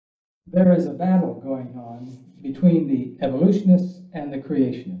There is a battle going on between the evolutionists and the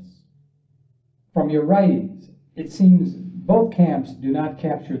creationists. From your writings, it seems both camps do not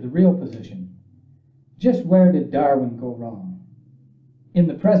capture the real position. Just where did Darwin go wrong? In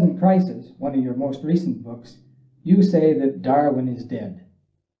The Present Crisis, one of your most recent books, you say that Darwin is dead.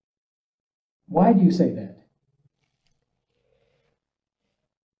 Why do you say that?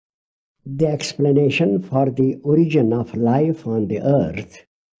 The explanation for the origin of life on the earth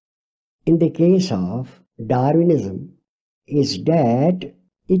in the case of Darwinism is that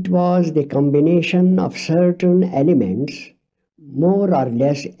it was the combination of certain elements, more or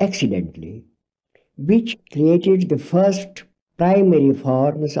less accidentally, which created the first primary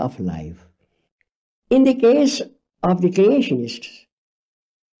forms of life. In the case of the creationists,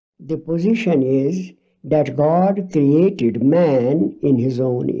 the position is that God created man in his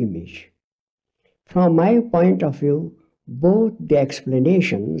own image. From my point of view, both the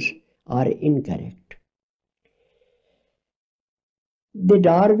explanations are incorrect. The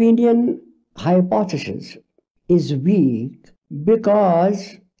Darwinian hypothesis is weak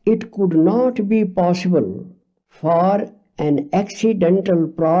because it could not be possible for an accidental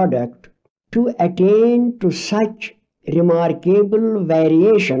product to attain to such remarkable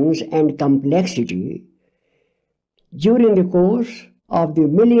variations and complexity during the course of the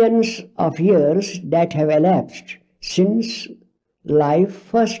millions of years that have elapsed since life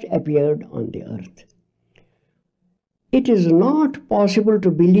first appeared on the earth. It is not possible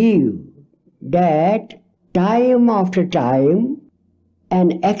to believe that time after time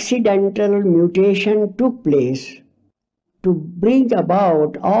an accidental mutation took place to bring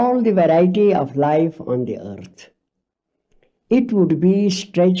about all the variety of life on the earth. It would be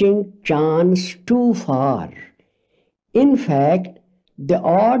stretching chance too far. In fact, the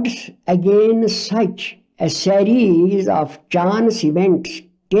odds against such a series of chance events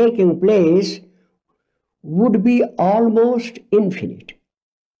taking place would be almost infinite.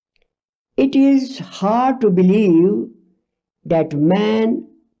 It is hard to believe that man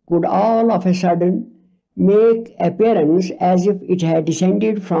could all of a sudden make appearance as if it had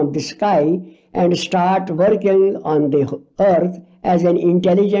descended from the sky and start working on the earth as an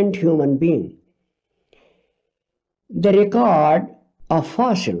intelligent human being. The record of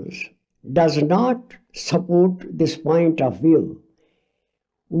fossils does not support this point of view.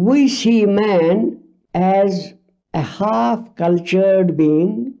 We see man as a half-cultured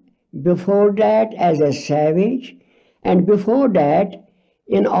being, before that as a savage, and before that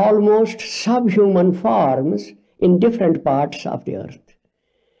in almost subhuman forms in different parts of the earth.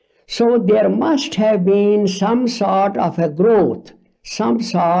 So there must have been some sort of a growth, some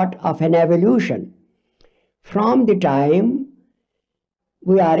sort of an evolution from the time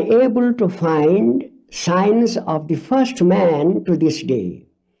we are able to find signs of the first man to this day.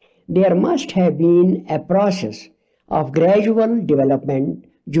 There must have been a process of gradual development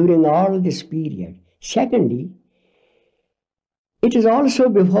during all this period. Secondly, it is also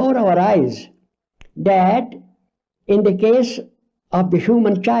before our eyes that in the case of the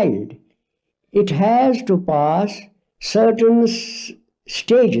human child, it has to pass certain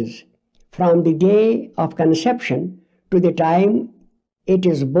stages from the day of conception to the time it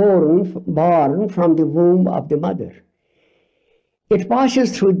is born from the womb of the mother. It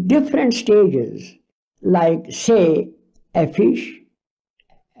passes through different stages, like, say, a fish,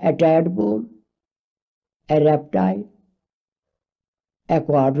 a tadpole, a reptile, a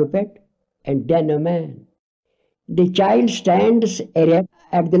quadruped, and then a man. The child stands erect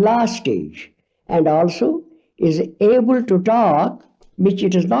at the last stage and also is able to talk, which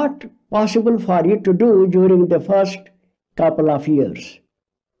it is not possible for it to do during the first couple of years.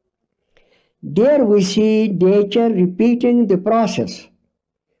 There we see nature repeating the process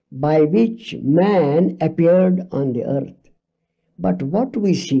by which man appeared on the earth. But what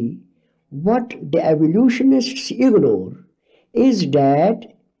we see, what the evolutionists ignore, is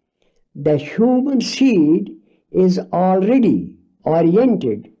that the human seed is already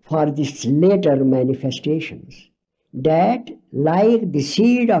oriented for these later manifestations. That, like the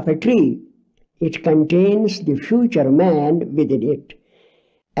seed of a tree, it contains the future man within it.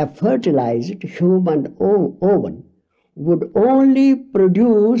 A fertilized human ovum would only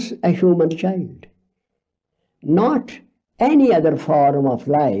produce a human child, not any other form of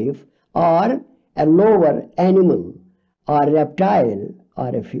life or a lower animal or reptile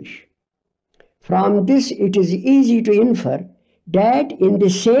or a fish. From this it is easy to infer that in the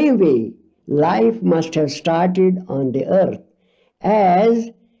same way life must have started on the earth as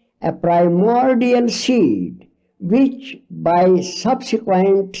a primordial seed which by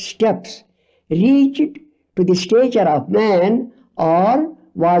subsequent steps reached to the stature of man or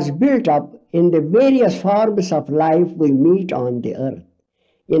was built up in the various forms of life we meet on the earth.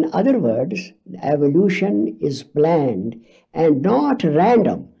 In other words, evolution is planned and not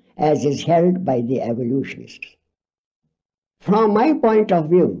random, as is held by the evolutionists. From my point of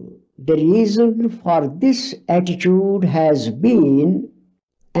view, the reason for this attitude has been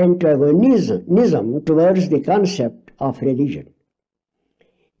antagonism towards the concept of religion.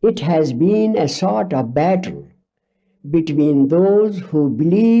 It has been a sort of battle between those who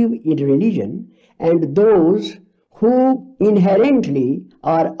believe in religion and those who inherently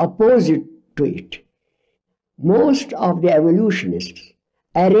are opposite to it. Most of the evolutionists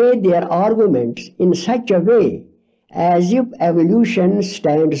array their arguments in such a way as if evolution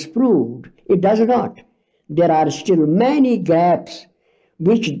stands proved. It does not. There are still many gaps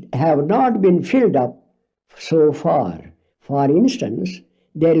which have not been filled up so far. For instance,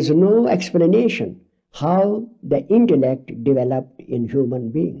 there is no explanation how the intellect developed in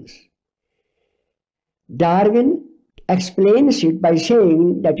human beings. Darwin explains it by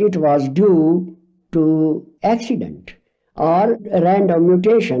saying that it was due to accident or random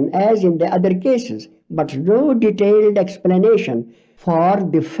mutation, as in the other cases, but no detailed explanation for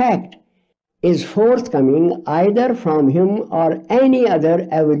the fact is forthcoming either from him or any other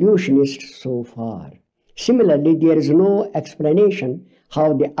evolutionist so far. Similarly, there is no explanation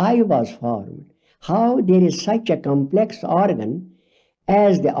how the eye was formed, how there is such a complex organ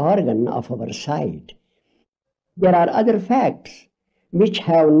as the organ of our sight. There are other facts which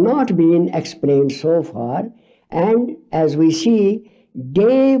have not been explained so far, and as we see,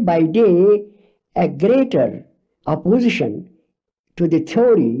 day by day, a greater opposition to the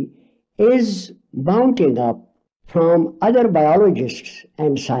theory is mounting up from other biologists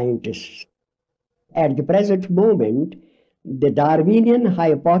and scientists. At the present moment, the Darwinian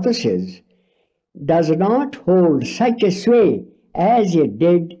hypothesis does not hold such a sway as it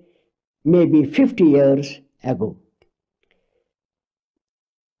did maybe 50 years ago.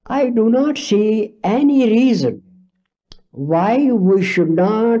 I do not see any reason why we should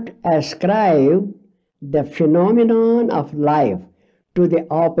not ascribe the phenomenon of life to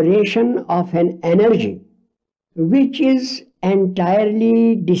the operation of an energy which is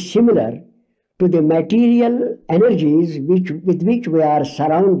entirely dissimilar to the material energies with which we are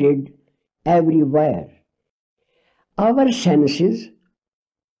surrounded everywhere. Our senses,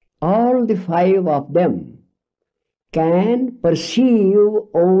 all the 5 of them, can perceive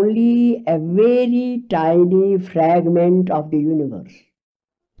only a very tiny fragment of the universe.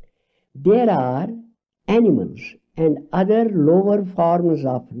 There are animals and other lower forms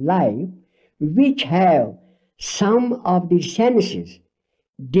of life which have some of the senses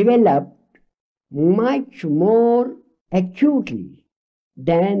developed much more acutely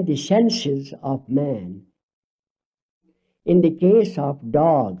than the senses of man. In the case of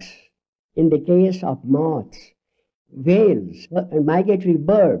dogs, in the case of moths, whales, and migratory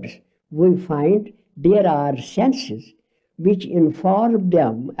birds, we find there are senses which inform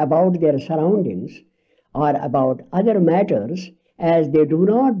them about their surroundings or about other matters as they do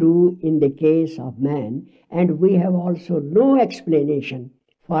not do in the case of man, and we have also no explanation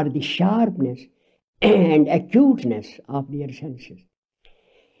for the sharpness and acuteness of their senses.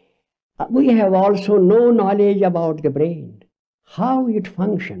 We have also no knowledge about the brain, how it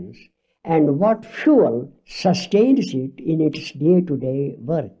functions, and what fuel sustains it in its day-to-day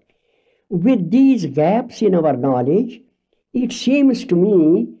work. With these gaps in our knowledge, it seems to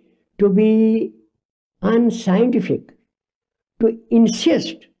me to be unscientific to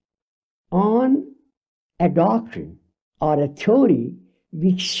insist on a doctrine or a theory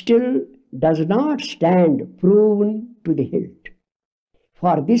which still does not stand proven to the hilt.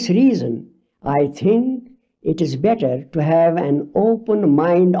 For this reason, I think it is better to have an open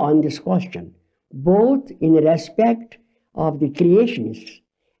mind on this question, both in respect of the creationists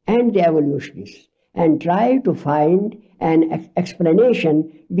and the evolutionists, and try to find an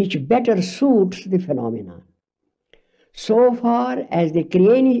explanation which better suits the phenomenon. So far as the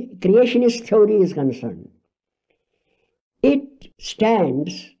creationist theory is concerned, it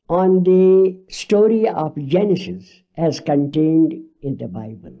stands on the story of Genesis as contained in the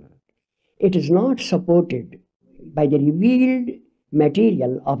Bible. It is not supported by the revealed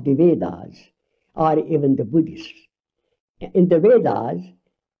material of the Vedas or even the Buddhists. In the Vedas,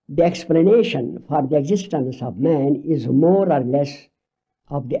 the explanation for the existence of man is more or less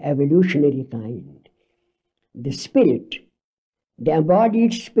of the evolutionary kind. The spirit, the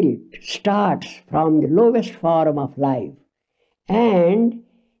embodied spirit, starts from the lowest form of life, and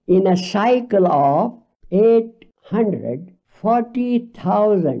in a cycle of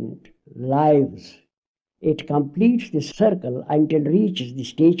 840,000 lives, it completes the circle until it reaches the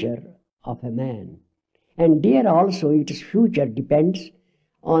stature of a man. And there also its future depends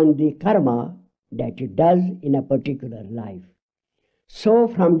on the karma that it does in a particular life. So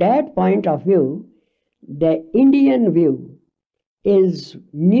from that point of view, the Indian view is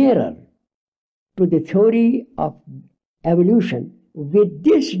nearer to the theory of evolution, with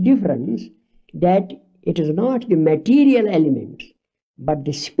this difference that it is not the material elements but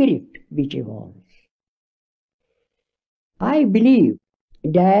the spirit which evolves. I believe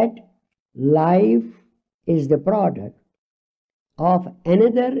that life is the product of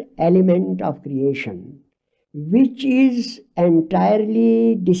another element of creation which is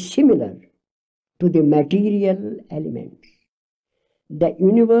entirely dissimilar to the material elements. The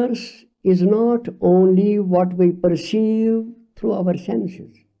universe is not only what we perceive through our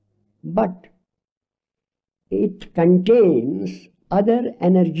senses, but it contains other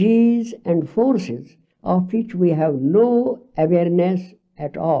energies and forces of which we have no awareness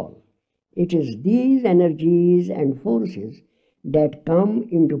at all. It is these energies and forces that come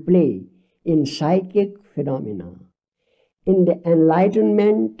into play in psychic phenomena, in the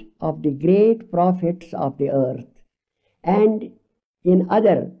enlightenment of the great prophets of the earth, and in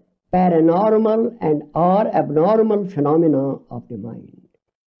other paranormal and or abnormal phenomena of the mind.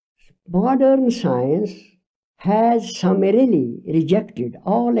 Modern science has summarily rejected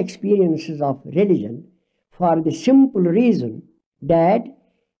all experiences of religion for the simple reason that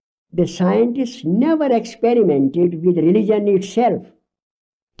the scientists never experimented with religion itself.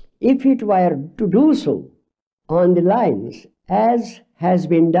 If it were to do so on the lines as has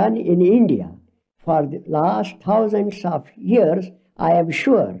been done in India for the last thousands of years, I am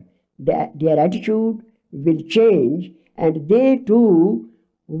sure that their attitude will change and they too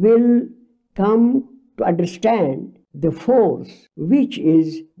will come to understand the force which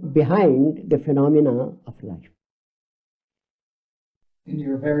is behind the phenomena of life. In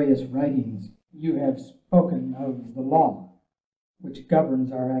your various writings, you have spoken of the law, which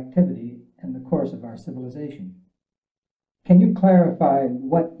governs our activity and the course of our civilization. Can you clarify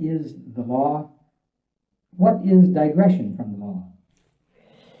what is the law? What is digression from the law?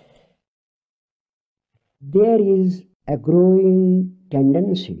 There is a growing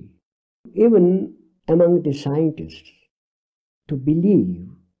tendency, even among the scientists, to believe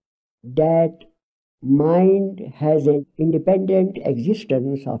that mind has an independent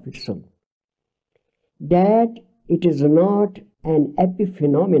existence of its own, that it is not an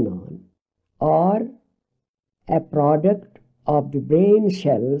epiphenomenon or a product of the brain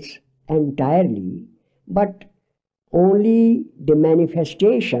cells entirely, but only the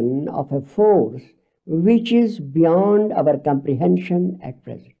manifestation of a force which is beyond our comprehension at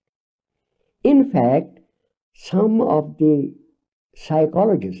present. In fact, some of the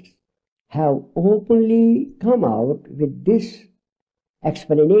psychologists have openly come out with this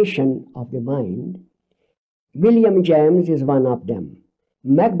explanation of the mind. William James is one of them.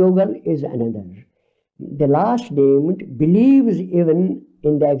 MacDougall is another. The last named believes even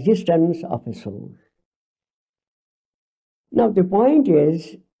in the existence of a soul. Now the point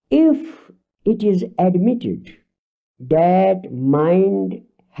is, if it is admitted that mind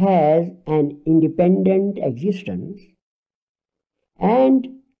has an independent existence and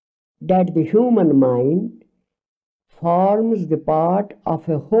that the human mind forms the part of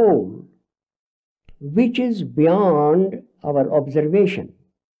a whole which is beyond our observation,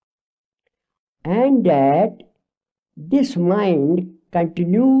 and that this mind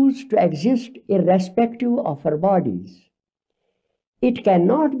continues to exist irrespective of our bodies, it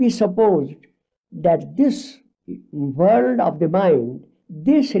cannot be supposed that this world of the mind,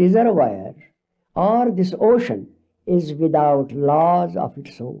 this reservoir or this ocean, is without laws of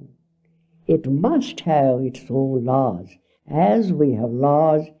its own. It must have its own laws, as we have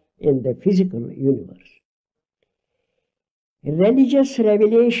laws in the physical universe. Religious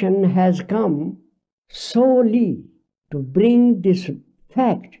revelation has come solely to bring this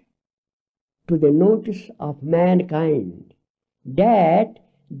fact to the notice of mankind, that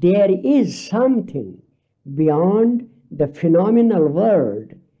there is something beyond the phenomenal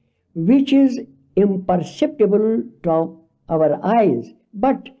world which is imperceptible to our eyes,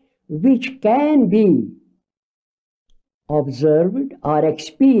 but which can be observed or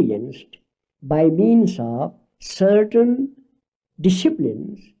experienced by means of certain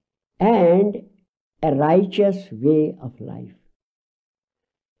disciplines and a righteous way of life.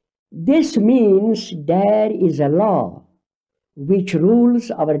 This means there is a law which rules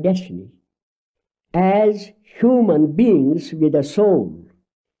our destiny as human beings with a soul.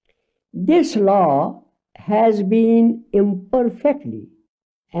 This law has been imperfectly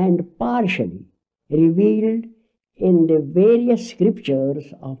and partially revealed in the various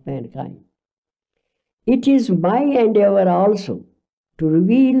scriptures of mankind. It is my endeavor also to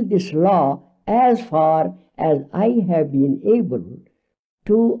reveal this law as far as I have been able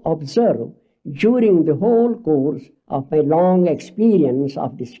to observe during the whole course of my long experience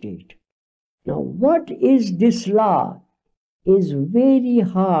of the state. Now, what is this law is very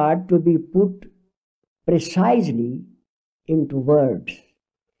hard to be put precisely into words.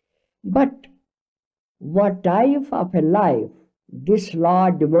 But what type of a life this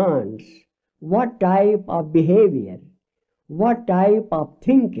law demands, what type of behavior, what type of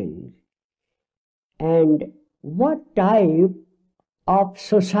thinking, and what type of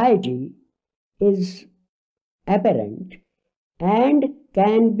society is apparent and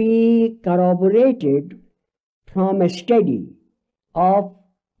can be corroborated from a study of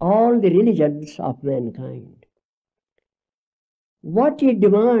all the religions of mankind. What it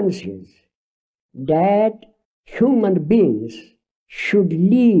demands is that human beings should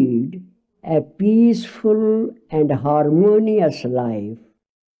lead a peaceful and harmonious life,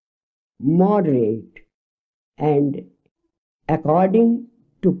 moderate and according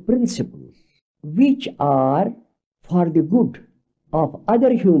to principles which are for the good of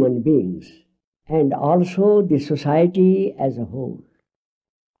other human beings and also the society as a whole.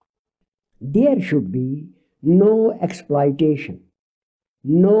 There should be no exploitation,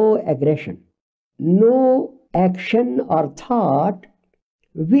 no aggression, no action or thought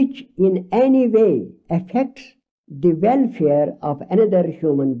which in any way affects the welfare of another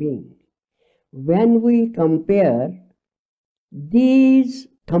human being. When we compare these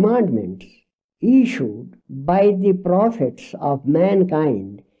commandments issued by the prophets of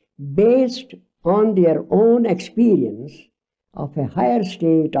mankind based on their own experience of a higher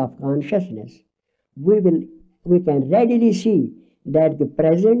state of consciousness, we can readily see that the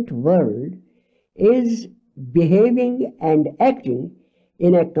present world is behaving and acting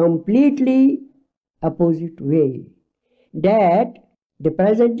in a completely opposite way. That the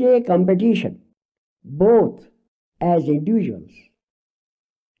present day competition, both as individuals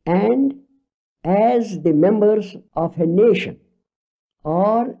and as the members of a nation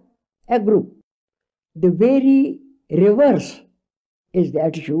or a group, the very reverse is the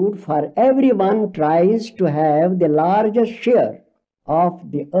attitude, for everyone tries to have the largest share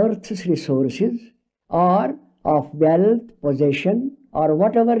of the earth's resources or of wealth, possession, or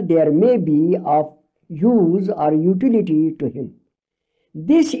whatever there may be of use or utility to him.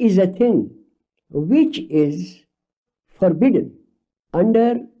 This is a thing which is forbidden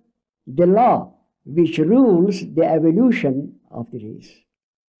under the law which rules the evolution of the race.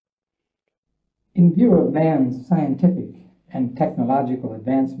 In view of man's scientific and technological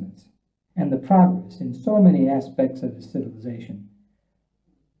advancements and the progress in so many aspects of his civilization,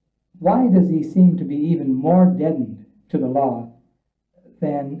 why does he seem to be even more deadened to the law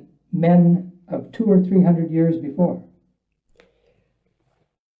than men of 200 or 300 years before?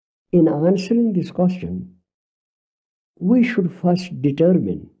 In answering this question, we should first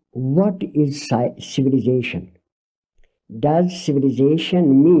determine what is civilization. Does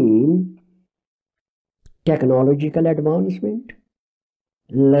civilization mean technological advancement,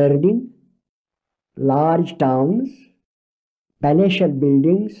 learning, large towns, palatial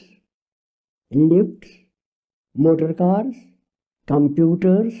buildings, lifts, motor cars,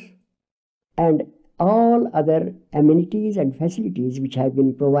 computers, and all other amenities and facilities which have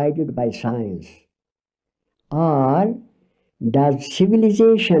been provided by science? Or does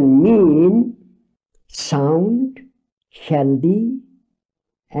civilization mean sound, healthy,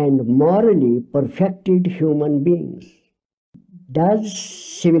 and morally perfected human beings? Does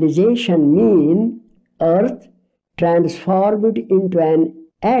civilization mean earth transformed into an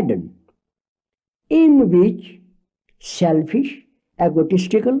Eden in which selfish,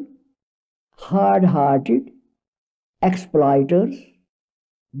 egotistical, hard-hearted, exploiters,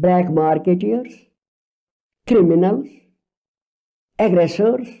 black marketeers, criminals,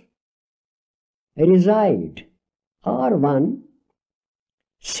 aggressors reside, or one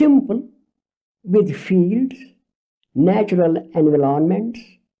simple with fields, natural environments,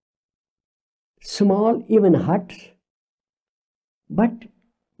 small even huts, but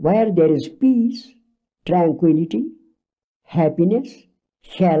where there is peace, tranquility, happiness,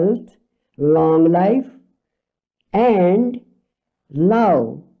 health, long life, and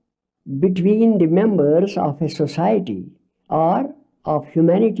love between the members of a society or of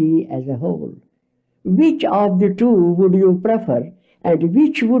humanity as a whole. Which of the two would you prefer, and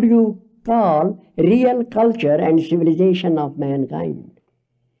which would you call real culture and civilization of mankind?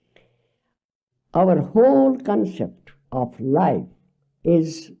 Our whole concept of life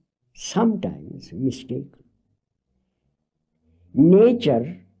is sometimes mistaken.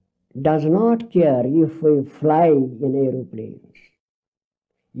 Nature does not care if we fly in aeroplanes,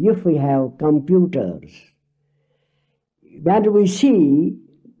 if we have computers. When we see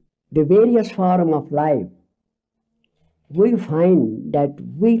the various forms of life, we find that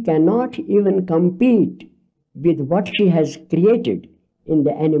we cannot even compete with what she has created in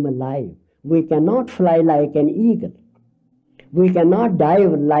the animal life. We cannot fly like an eagle. We cannot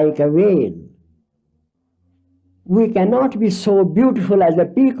dive like a whale. We cannot be so beautiful as a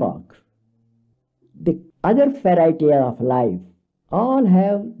peacock. The other variety of life all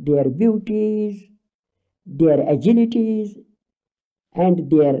have their beauties, their agilities,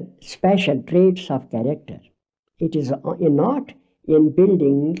 and their special traits of character. It is not in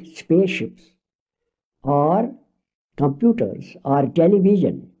building spaceships or computers or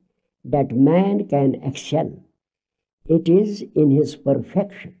television that man can excel. It is in his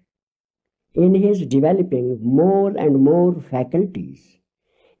perfection, in his developing more and more faculties,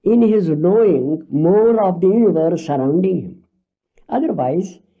 in his knowing more of the universe surrounding him.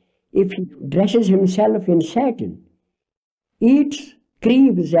 Otherwise, if he dresses himself in satin, eats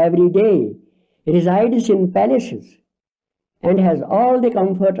cribs every day, resides in palaces, and has all the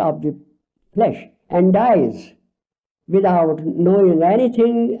comfort of the flesh, and dies without knowing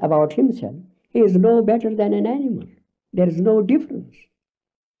anything about himself, he is no better than an animal. There is no difference.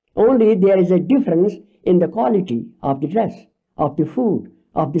 Only there is a difference in the quality of the dress, of the food,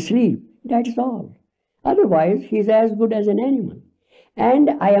 of the sleep. That is all. Otherwise, he is as good as an animal. And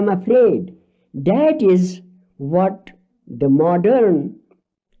I am afraid that is what the modern,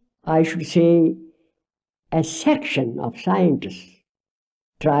 I should say, a section of scientists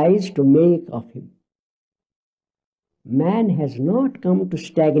tries to make of him. Man has not come to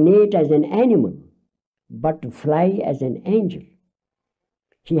stagnate as an animal, but to fly as an angel.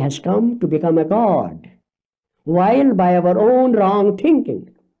 He has come to become a god, while by our own wrong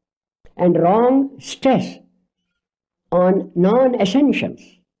thinking and wrong stress on non-essentials,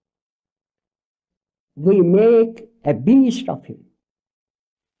 we make a beast of him.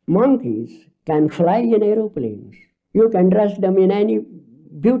 Monkeys can fly in aeroplanes. You can dress them in any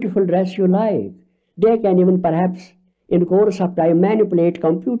beautiful dress you like. They can even perhaps in course of time manipulate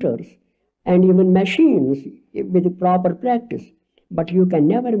computers and even machines with proper practice. But you can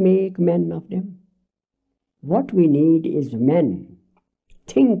never make men of them. What we need is men,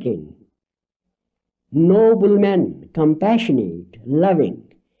 thinking, noble men, compassionate,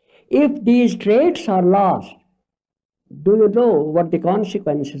 loving. If these traits are lost, do you know what the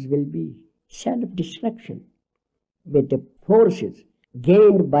consequences will be? Self-destruction with the forces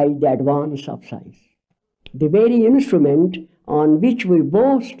gained by the advance of science. The very instrument on which we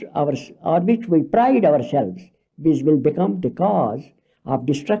boast or which we pride ourselves, this will become the cause of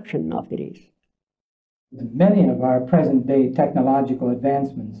destruction of the race. Many of our present-day technological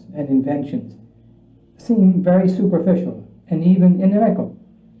advancements and inventions seem very superficial and even inimical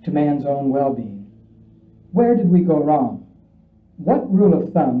to man's own well-being. Where did we go wrong? What rule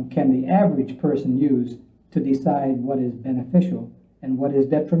of thumb can the average person use to decide what is beneficial and what is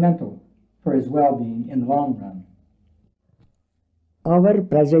detrimental for his well-being in the long run? Our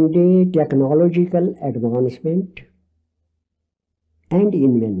present-day technological advancement and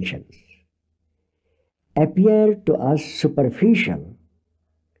inventions appear to us superficial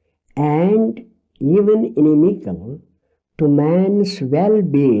and even inimical to man's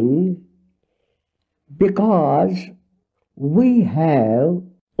well-being because we have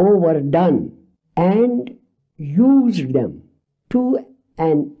overdone and used them to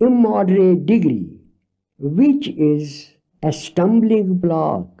an immoderate degree, which is a stumbling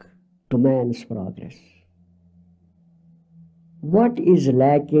block to man's progress. What is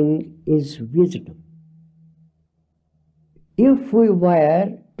lacking is wisdom. If we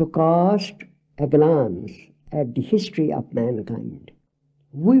were to cast a glance at the history of mankind,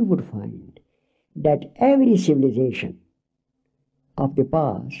 we would find that every civilization of the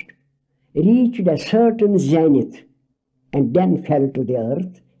past reached a certain zenith and then fell to the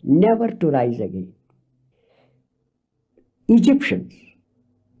earth, never to rise again. Egyptians,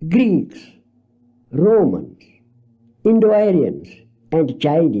 Greeks, Romans, Indo-Aryans, and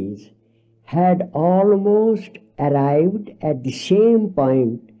Chinese had almost arrived at the same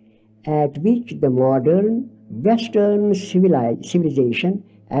point at which the modern Western civilization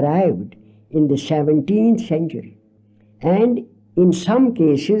arrived in the 17th century, and in some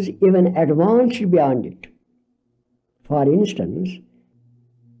cases even advanced beyond it. For instance,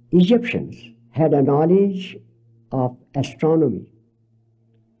 Egyptians had a knowledge of astronomy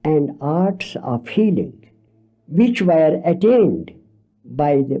and arts of healing, which were attained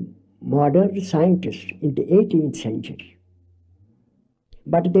by the modern scientists in the 18th century.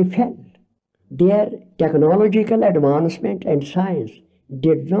 But they fell. Their technological advancement and science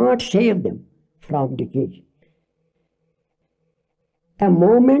did not save them from decay. A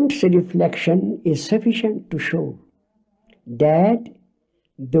moment's reflection is sufficient to show that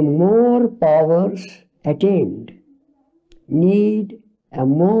the more powers attained need a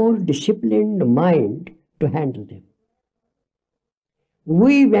more disciplined mind to handle them.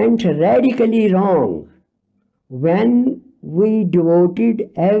 We went radically wrong when we devoted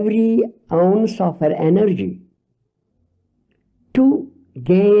every ounce of our energy to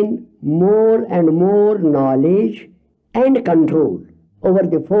gain more and more knowledge and control over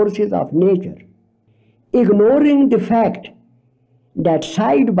the forces of nature, ignoring the fact that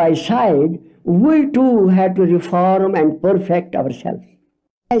side by side we too had to reform and perfect ourselves.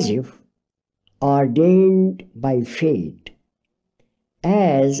 As if ordained by fate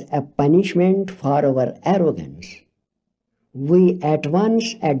as a punishment for our arrogance, we at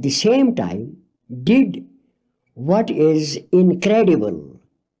once at the same time did what is incredible.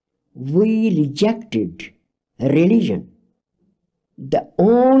 We rejected religion, the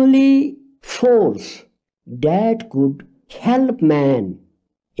only force that could help man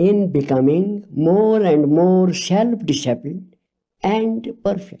in becoming more and more self-disciplined and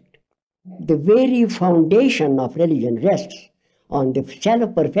perfect. The very foundation of religion rests on the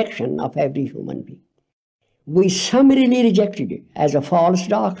self-perfection of every human being. We summarily rejected it as a false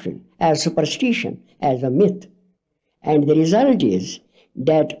doctrine, as superstition, as a myth. And the result is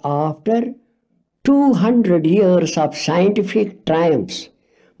that after 200 years of scientific triumphs,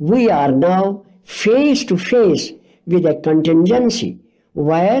 we are now face to face with a contingency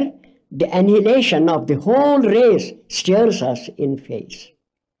where the annihilation of the whole race stares us in face.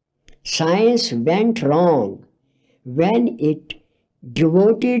 Science went wrong when it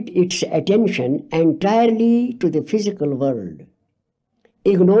devoted its attention entirely to the physical world,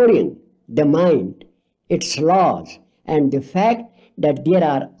 ignoring the mind, its laws, and the fact that there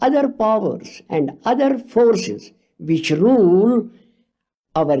are other powers and other forces which rule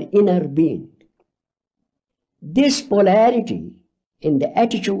our inner being. This polarity in the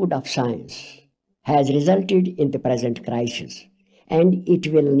attitude of science has resulted in the present crisis, and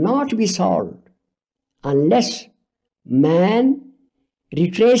it will not be solved unless man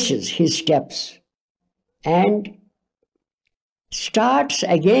retraces his steps and starts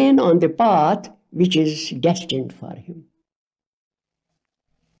again on the path which is destined for him.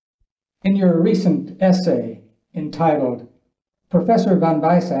 In your recent essay entitled Professor von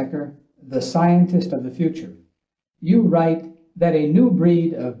Weizsäcker, the Scientist of the Future, you write that a new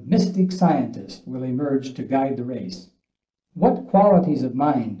breed of mystic scientists will emerge to guide the race. What qualities of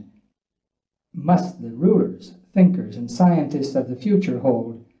mind must the rulers, thinkers, and scientists of the future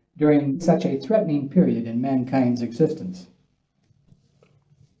hold during such a threatening period in mankind's existence?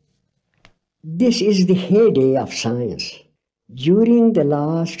 This is the heyday of science. During the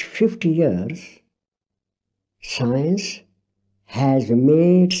last 50 years, science has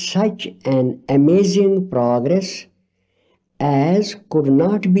made such an amazing progress as could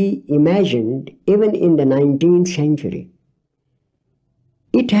not be imagined even in the 19th century.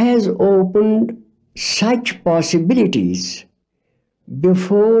 It has opened such possibilities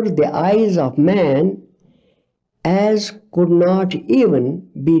before the eyes of man as could not even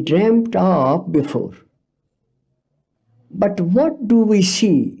be dreamt of before. But what do we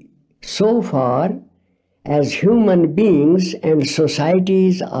see so far as human beings and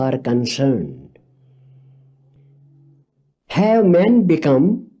societies are concerned? Have men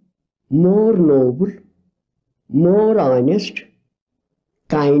become more noble, more honest,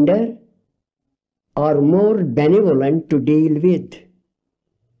 kinder, or more benevolent to deal with?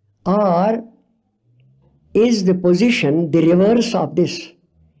 Or is the position the reverse of this?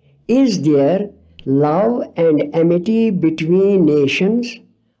 Is there love and amity between nations,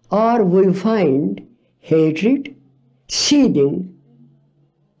 or we find hatred seething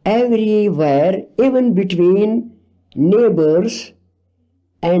everywhere, even between neighbors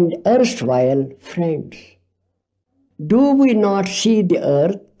and erstwhile friends? Do we not see the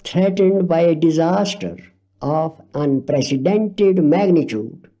earth threatened by a disaster of unprecedented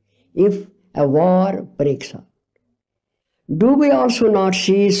magnitude if a war breaks out? Do we also not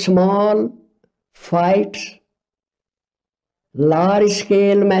see small fights,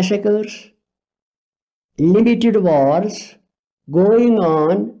 large-scale massacres, limited wars going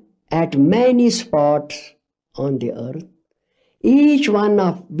on at many spots on the earth, each one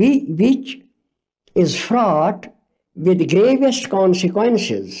of which is fraught with gravest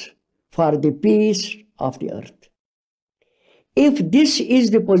consequences for the peace of the earth? If this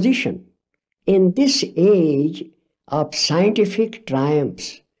is the position in this age of scientific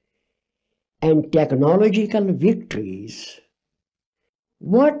triumphs and technological victories,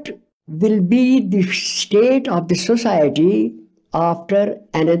 what will be the state of the society after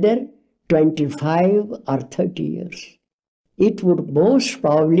another 25 or 30 years? It would most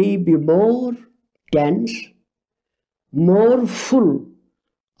probably be more tense, more full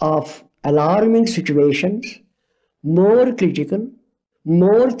of alarming situations, more critical,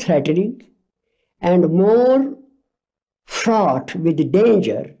 more threatening, and more fraught with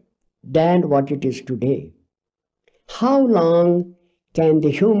danger than what it is today. How long can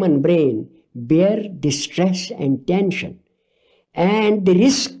the human brain bear the stress and tension and the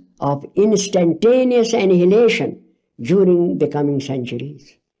risk of instantaneous annihilation during the coming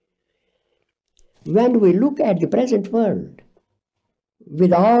centuries? When we look at the present world,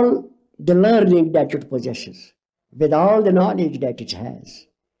 with all the learning that it possesses, with all the knowledge that it has,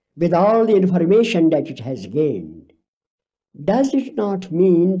 with all the information that it has gained, does it not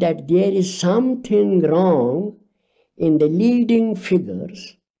mean that there is something wrong in the leading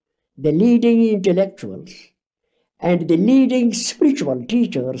figures, the leading intellectuals, and the leading spiritual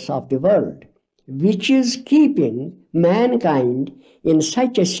teachers of the world, which is keeping mankind in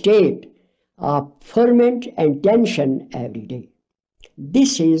such a state of ferment and tension every day?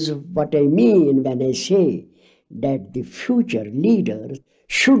 This is what I mean when I say that the future leaders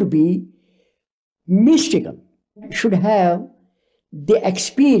should be mystical, should have the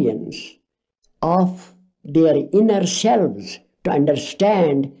experience of their inner selves to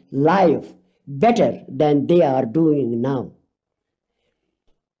understand life better than they are doing now.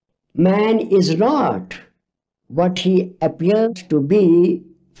 Man is not what he appears to be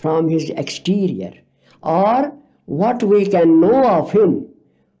from his exterior, or what we can know of him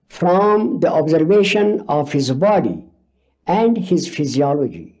from the observation of his body and his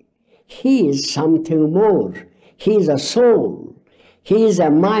physiology. He is something more. He is a soul. He is a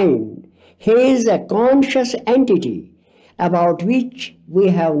mind. He is a conscious entity about which we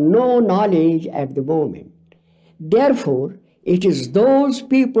have no knowledge at the moment. Therefore, it is those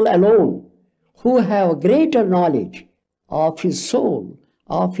people alone who have greater knowledge of his soul,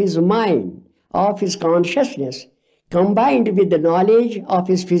 of his mind, of his consciousness, combined with the knowledge of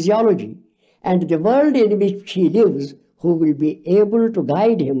his physiology and the world in which he lives, who will be able to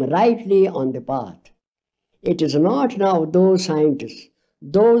guide him rightly on the path. It is not now those scientists,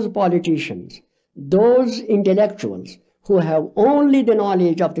 those politicians, those intellectuals who have only the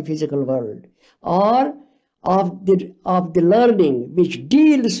knowledge of the physical world, or of the learning which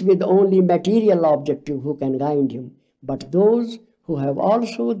deals with only material objective who can guide him, but those who have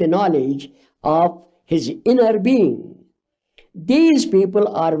also the knowledge of his inner being. These people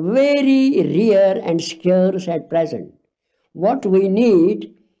are very rare and scarce at present. What we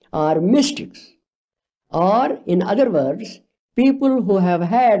need are mystics, or in other words, people who have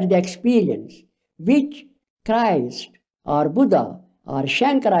had the experience which Christ or Buddha or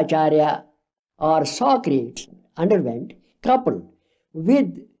Shankaracharya or Socrates underwent, coupled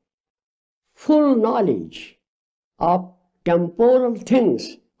with full knowledge of temporal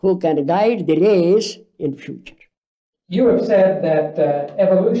things, who can guide the race in future. You have said that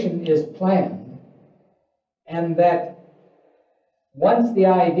evolution is planned, and that once the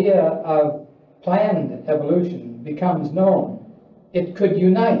idea of planned evolution becomes known, it could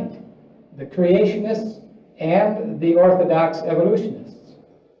unite the creationists and the orthodox evolutionists.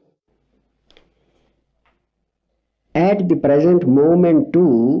 At the present moment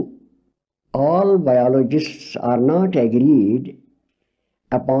too, all biologists are not agreed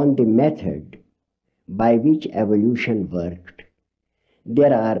upon the method by which evolution worked.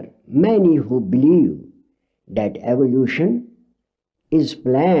 There are many who believe that evolution is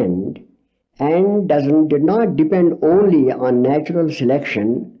planned and did not depend only on natural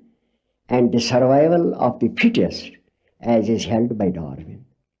selection and the survival of the fittest, as is held by Darwin.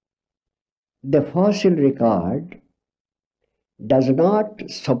 The fossil record does not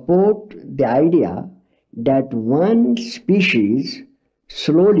support the idea that one species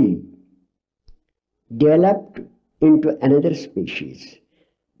slowly developed into another species.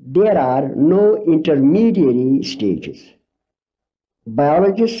 There are no intermediary stages.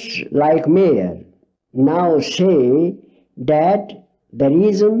 Biologists like Mayer now say that the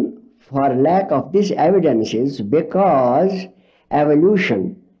reason for lack of this evidence is because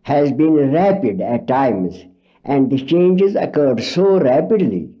evolution has been rapid at times, and the changes occurred so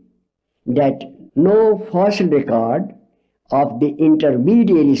rapidly that no fossil record of the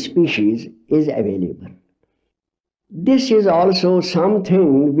intermediary species is available. This is also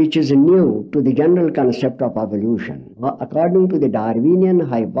something which is new to the general concept of evolution. According to the Darwinian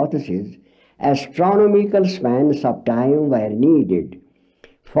hypothesis, astronomical spans of time were needed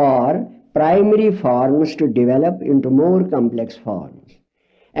for primary forms to develop into more complex forms.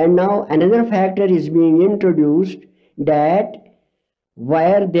 And now another factor is being introduced, that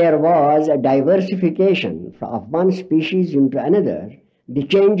where there was a diversification of one species into another, the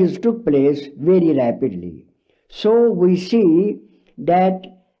changes took place very rapidly. So we see that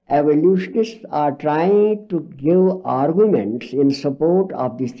evolutionists are trying to give arguments in support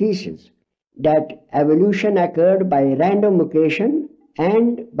of the thesis that evolution occurred by random mutation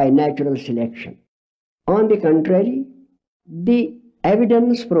and by natural selection. On the contrary, the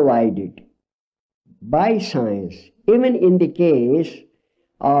evidence provided by science, even in the case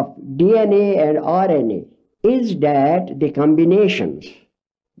of DNA and RNA, is that the combinations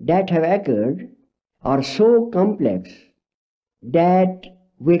that have occurred are so complex that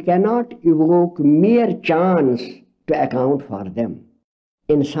we cannot evoke mere chance to account for them.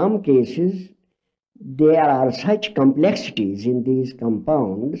 In some cases, there are such complexities in these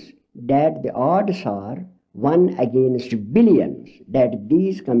compounds that the odds are 1 against billions that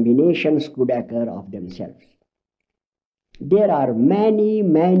these combinations could occur of themselves. There are many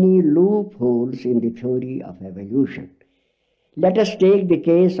loopholes in the theory of evolution. Let us take the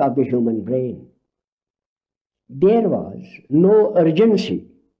case of the human brain. There was no urgency,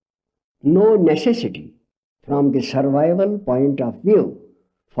 no necessity from the survival point of view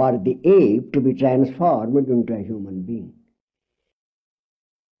for the ape to be transformed into a human being.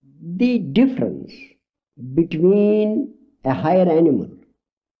 The difference between a higher animal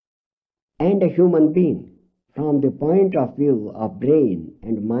and a human being from the point of view of brain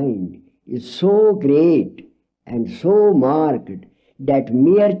and mind is so great and so marked that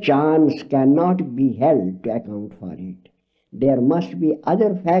mere chance cannot be held to account for it. There must be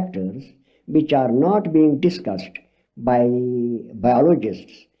other factors which are not being discussed by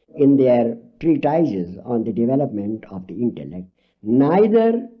biologists in their treatises on the development of the intellect.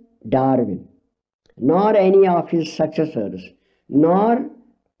 Neither Darwin, nor any of his successors, nor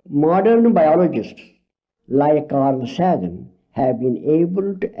modern biologists like Carl Sagan have been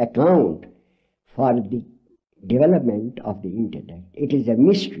able to account for the development of the intellect. It is a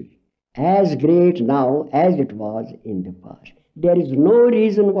mystery, as great now as it was in the past. There is no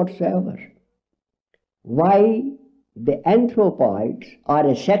reason whatsoever why the anthropoids, or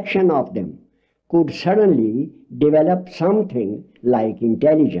a section of them, could suddenly develop something like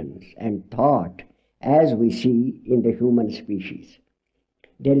intelligence and thought as we see in the human species.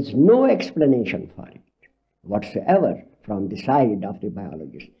 There is no explanation for it whatsoever from the side of the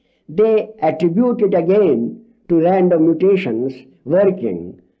biologists. They attribute it again to random mutations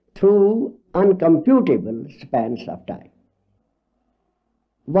working through uncomputable spans of time.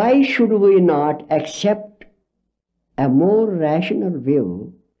 Why should we not accept a more rational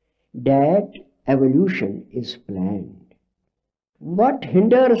view that evolution is planned? What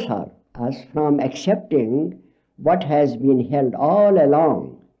hinders us from accepting what has been held all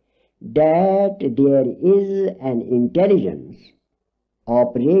along, that there is an intelligence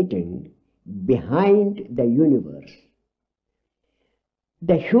operating behind the universe?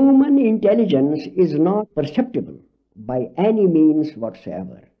 The human intelligence is not perceptible by any means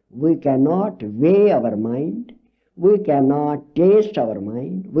whatsoever. We cannot weigh our mind, we cannot taste our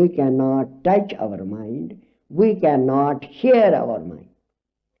mind, we cannot touch our mind, we cannot hear our mind.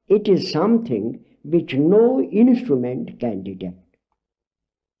 It is something which no instrument can detect.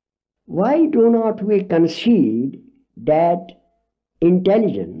 Why do not we concede that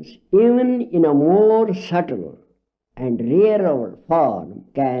intelligence, even in a more subtle and rarer form,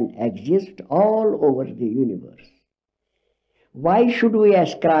 can exist all over the universe? Why should we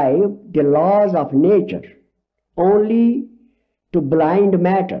ascribe the laws of nature only to blind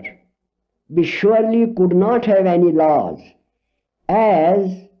matter? We surely could not have any laws, as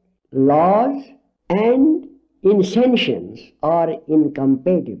laws and insentience are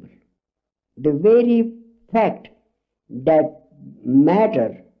incompatible. The very fact that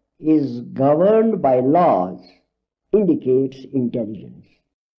matter is governed by laws indicates intelligence.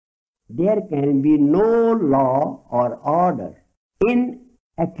 There can be no law or order in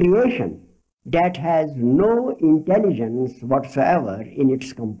a creation that has no intelligence whatsoever in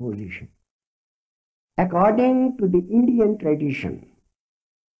its composition. According to the Indian tradition,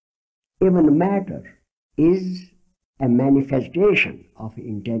 even matter is a manifestation of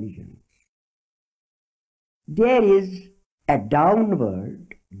intelligence. There is a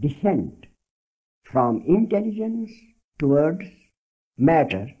downward descent from intelligence towards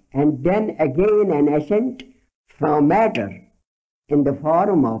matter, and then again an ascent from matter in the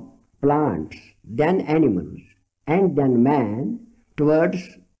form of plants, then animals, and then man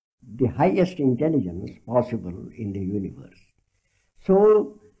towards the highest intelligence possible in the universe.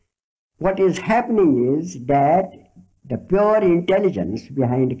 So what is happening is that the pure intelligence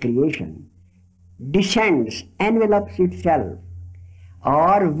behind creation descends, envelops itself,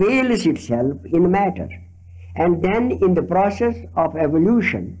 or veils itself in matter, and then in the process of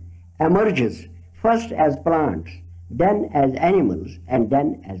evolution emerges first as plants, then as animals, and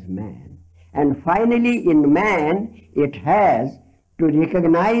then as man. And finally in man it has to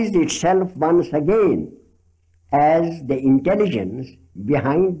recognize itself once again as the intelligence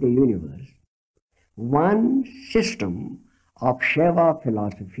behind the universe. One system of Shiva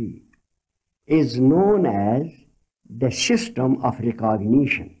philosophy is known as the system of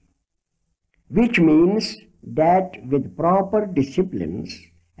recognition, which means that with proper disciplines,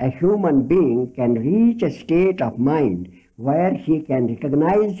 a human being can reach a state of mind where he can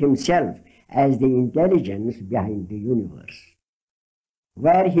recognize himself as the intelligence behind the universe,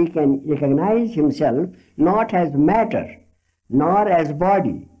 where he can recognize himself not as matter, nor as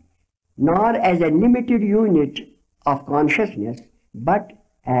body, nor as a limited unit of consciousness, but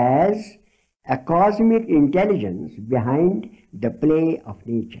as a cosmic intelligence behind the play of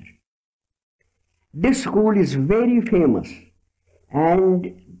nature. This school is very famous,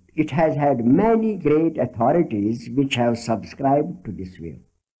 and it has had many great authorities which have subscribed to this view.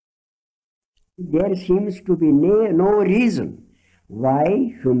 There seems to be no reason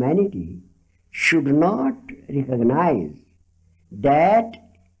why humanity should not recognize that,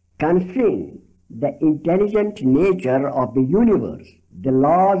 considering the intelligent nature of the universe, the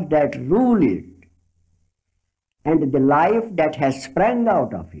laws that rule it, and the life that has sprung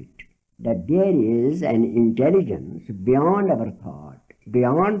out of it, that there is an intelligence beyond our thought,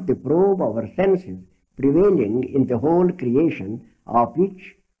 beyond the probe of our senses, prevailing in the whole creation of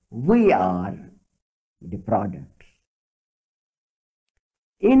which we are the products.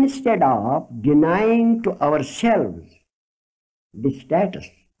 Instead of denying to ourselves the status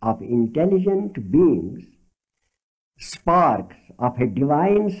of intelligent beings, sparks of a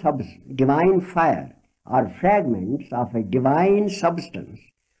divine fire, or fragments of a divine substance,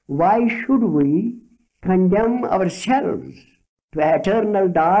 why should we condemn ourselves to eternal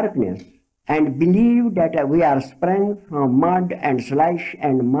darkness and believe that we are sprung from mud and slush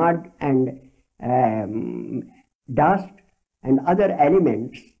and mud and dust and other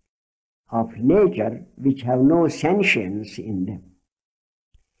elements of nature which have no sentience in them?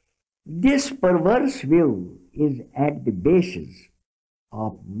 This perverse view is at the basis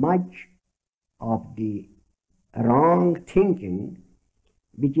of much of the wrong thinking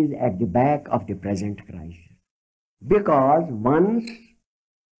which is at the back of the present crisis. Because once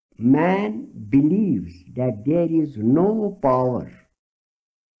man believes that there is no power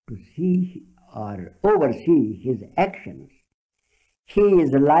to see or oversee his actions, he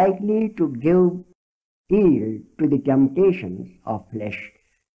is likely to give ear to the temptations of flesh,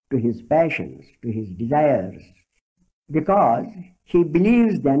 to his passions, to his desires, because he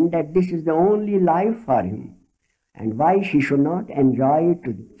believes then that this is the only life for him, and why he should not enjoy it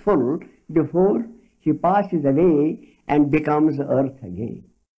to the full before he passes away and becomes earth again.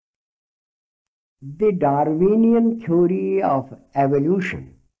 The Darwinian theory of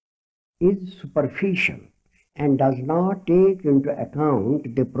evolution is superficial and does not take into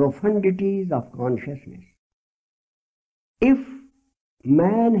account the profundities of consciousness. If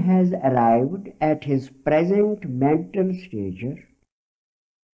man has arrived at his present mental stature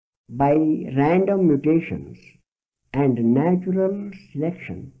by random mutations and natural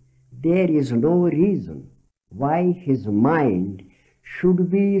selection, there is no reason why his mind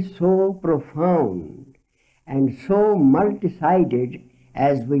should be so profound and so multi-sided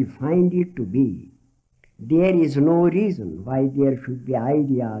as we find it to be. There is no reason why there should be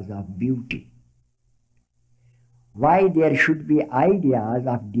ideas of beauty, why there should be ideas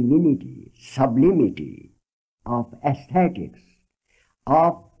of divinity, sublimity, of aesthetics,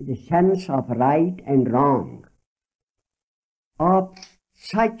 of the sense of right and wrong, of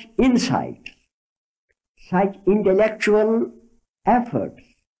such insights, such intellectual efforts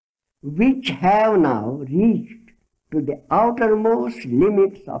which have now reached to the outermost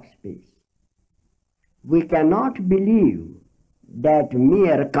limits of space. We cannot believe that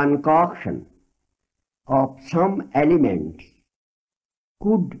mere concoction of some elements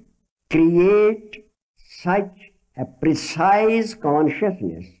could create such a precise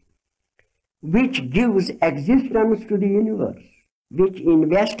consciousness which gives existence to the universe, which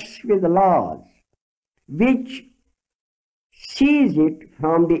invests with laws, which sees it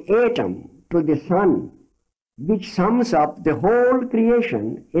from the atom to the sun, which sums up the whole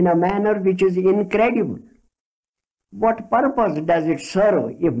creation in a manner which is incredible. What purpose does it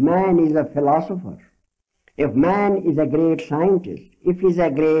serve if man is a philosopher, if man is a great scientist, if he is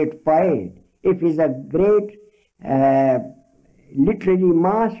a great poet, if he is a great literary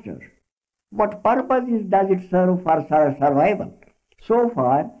master? What purpose does it serve for survival? So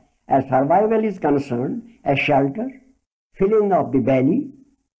far as survival is concerned, a shelter, filling of the belly,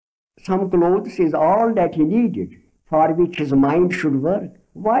 some clothes is all that he needed, for which his mind should work.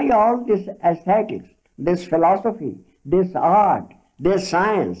 Why all this aesthetics, this philosophy, this art, this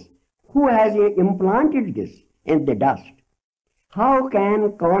science? Who has implanted this in the dust? How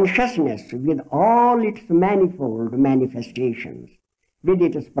can consciousness, with all its manifold manifestations, with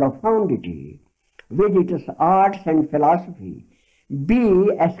its profundity, with its arts and philosophy, be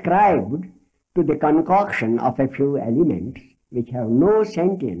ascribed to the concoction of a few elements which have no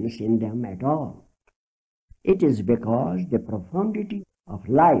sentience in them at all? It is because the profundity of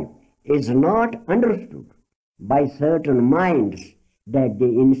life is not understood by certain minds that they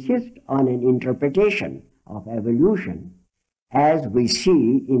insist on an interpretation of evolution as we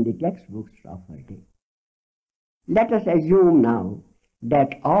see in the textbooks of our day. Let us assume now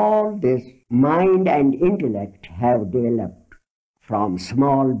that all this mind and intellect have developed from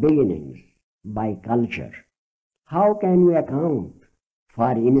small beginnings by culture. How can we account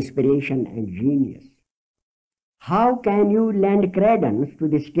for inspiration and genius? How can you lend credence to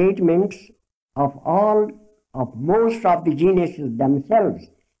the statements of most of the geniuses themselves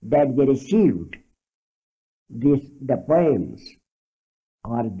that they received the poems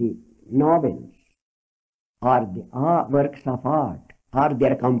or the novels or the works of art or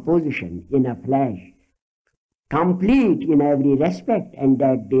their composition in a flash, complete in every respect, and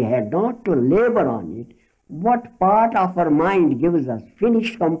that they had not to labor on it? What part of our mind gives us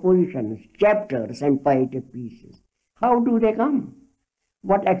finished compositions, chapters and poetic pieces? How do they come?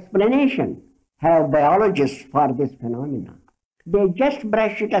 What explanation have biologists for this phenomenon? They just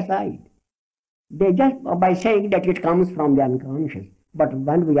brush it aside. They just, by saying that it comes from the unconscious. But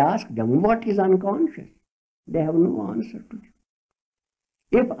when we ask them, what is unconscious? They have no answer to it.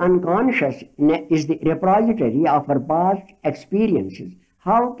 If unconscious is the repository of our past experiences,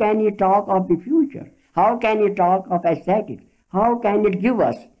 how can you talk of the future? How can you talk of aesthetics? How can it give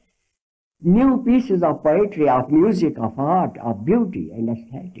us new pieces of poetry, of music, of art, of beauty and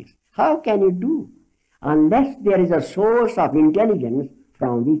aesthetics? How can it do? Unless there is a source of intelligence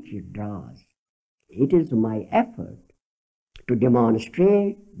from which it draws. It is my effort to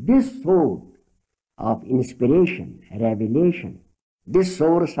demonstrate this source of inspiration, revelation, this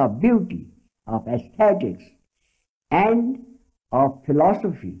source of beauty, of aesthetics, and of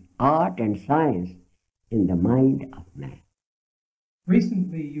philosophy, art and science in the mind of man.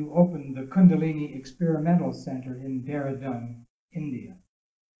 Recently, you opened the Kundalini Experimental Center in Darwin, India,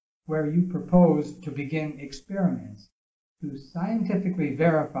 where you propose to begin experiments to scientifically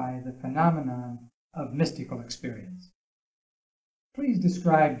verify the phenomenon of mystical experience. Please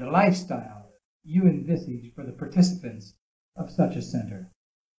describe the lifestyle you envisage for the participants of such a center.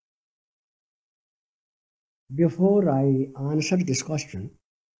 Before I answer this question,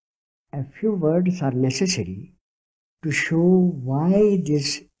 a few words are necessary to show why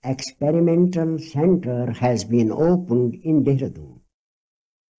this experimental center has been opened in Dehradun.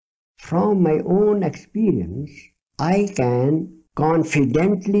 From my own experience, I can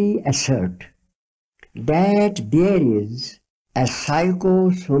confidently assert that there is a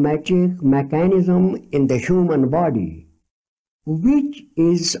psychosomatic mechanism in the human body which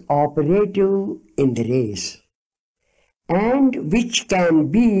is operative in the race and which can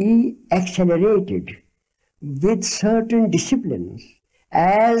be accelerated with certain disciplines,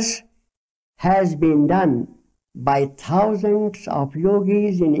 as has been done by thousands of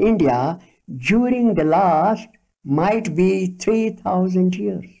yogis in India during the last, might be 3,000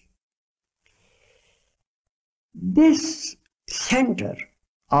 years. This center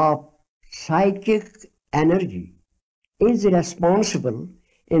of psychic energy is responsible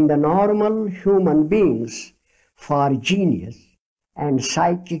in the normal human beings for genius and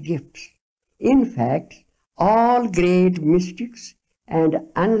psychic gifts. In fact, all great mystics and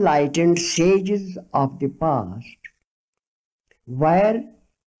enlightened sages of the past were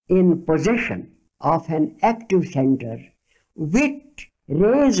in possession of an active center which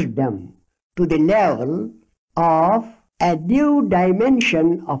raised them to the level of a new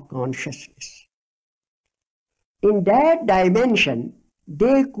dimension of consciousness. In that dimension,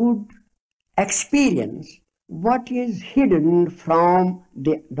 they could experience what is hidden from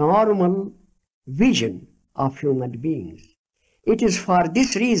the normal vision of human beings. It is for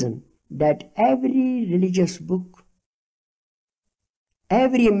this reason that every religious book,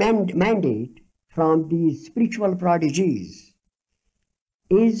 every mandate from these spiritual prodigies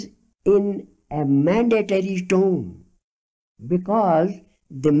is in a mandatory tone, because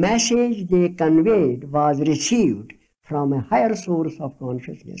the message they conveyed was received from a higher source of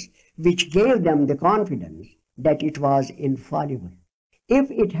consciousness, which gave them the confidence that it was infallible. If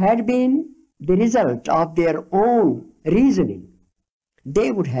it had been the result of their own reasoning,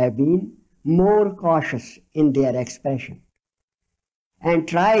 they would have been more cautious in their expression and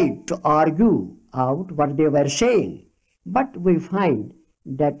tried to argue out what they were saying. But we find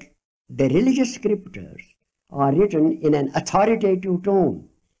that the religious scriptures are written in an authoritative tone,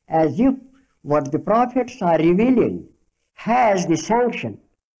 as if what the prophets are revealing has the sanction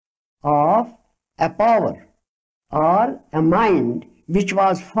of a power or a mind which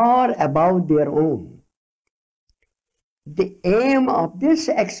was far above their own. The aim of this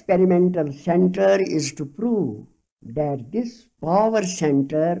experimental center is to prove that this power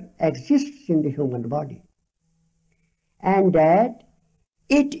center exists in the human body and that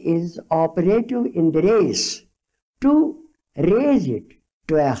it is operative in the race to raise it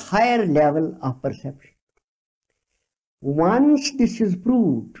to a higher level of perception. Once this is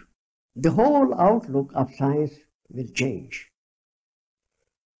proved, the whole outlook of science will change.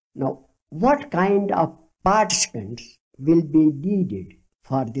 Now, what kind of participants will be needed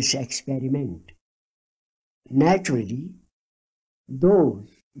for this experiment? Naturally, those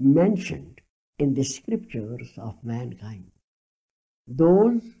mentioned in the scriptures of mankind,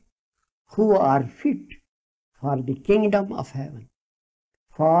 those who are fit for the kingdom of heaven,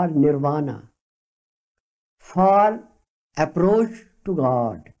 for nirvana, for approach to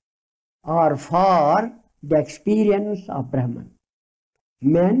God, or for the experience of Brahman.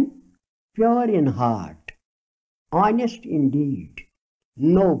 Men pure in heart, honest in deed,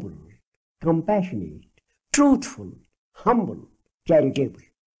 noble, compassionate, truthful, humble, charitable.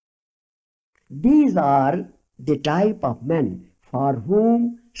 These are the type of men for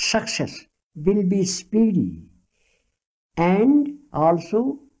whom success will be speedy and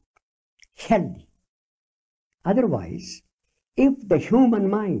also healthy. Otherwise, if the human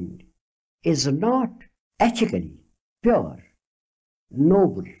mind is not ethically pure,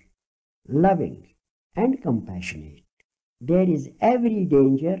 noble, loving, and compassionate, there is every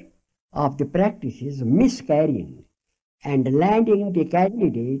danger of the practices miscarrying and landing the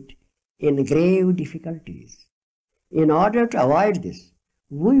candidate in grave difficulties. In order to avoid this,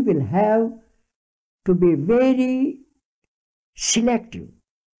 we will have to be very selective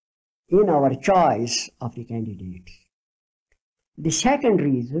in our choice of the candidates. The second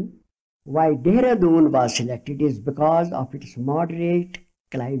reason why Dehradun was selected is because of its moderate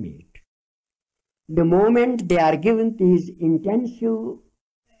climate. The moment they are given these intensive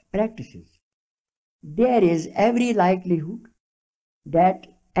practices, there is every likelihood that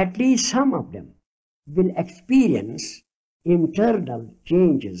at least some of them will experience internal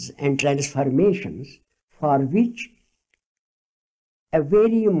changes and transformations for which a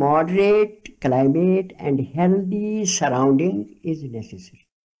very moderate climate and healthy surrounding is necessary.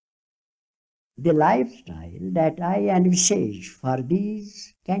 The lifestyle that I envisage for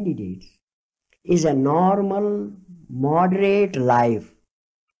these candidates is a normal, moderate life.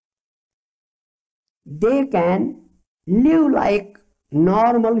 They can live like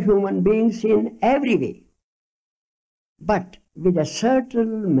normal human beings in every way, but with a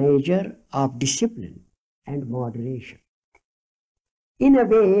certain measure of discipline and moderation, in a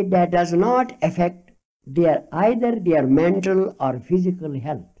way that does not affect either their mental or physical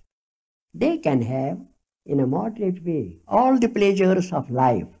health. They can have, in a moderate way, all the pleasures of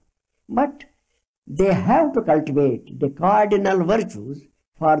life, but they have to cultivate the cardinal virtues,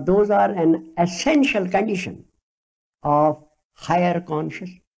 for those are an essential condition of higher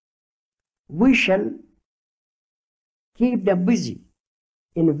consciousness. We shall keep them busy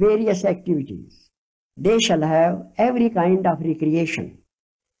in various activities. They shall have every kind of recreation.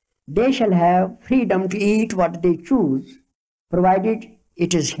 They shall have freedom to eat what they choose, provided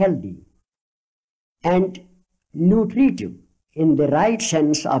it is healthy and nutritive in the right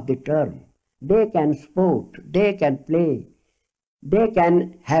sense of the term. They can sport, they can play, they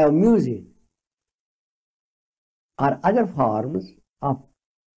can have music or other forms of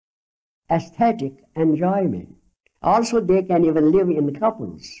aesthetic enjoyment. Also, they can even live in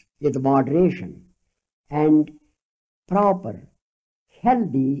couples with moderation and proper,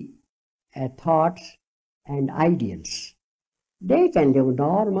 healthy thoughts and ideals. They can live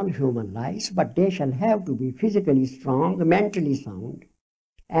normal human lives, but they shall have to be physically strong, mentally sound,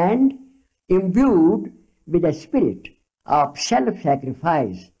 and imbued with a spirit of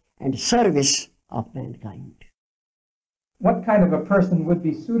self-sacrifice and service of mankind. What kind of a person would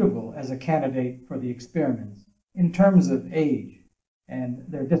be suitable as a candidate for the experiments in terms of age and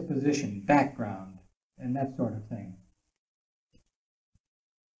their disposition, background, and that sort of thing?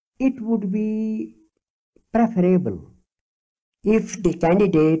 It would be preferable if the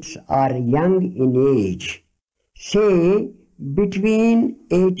candidates are young in age, say between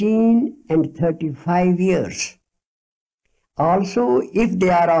 18 and 35 years. Also, if they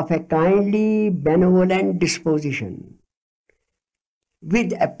are of a kindly, benevolent disposition,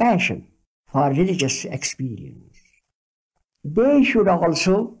 with a passion for religious experience. They should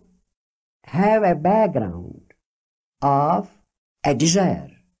also have a background of a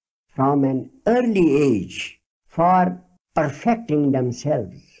desire from an early age for perfecting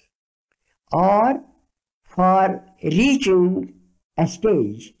themselves or for reaching a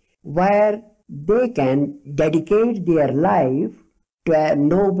stage where they can dedicate their life to a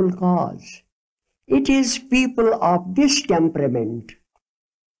noble cause. It is people of this temperament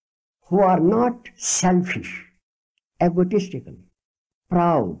who are not selfish, egotistical,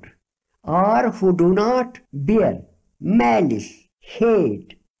 proud, or who do not bear malice,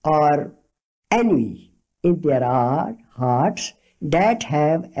 hate, or envy in their hearts that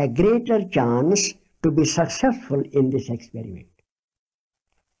have a greater chance to be successful in this experiment.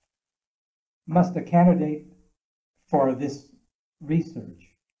 Must a candidate for this research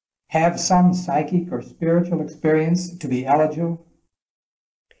have some psychic or spiritual experience to be eligible?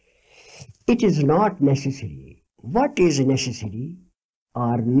 It is not necessary. What is necessary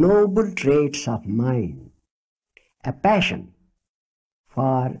are noble traits of mind, a passion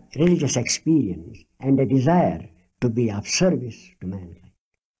for religious experience, and a desire to be of service to mankind.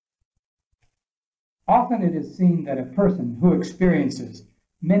 Often it is seen that a person who experiences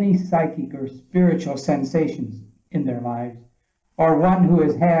many psychic or spiritual sensations in their lives, or one who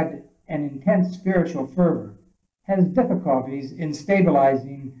has had an intense spiritual fervor, has difficulties in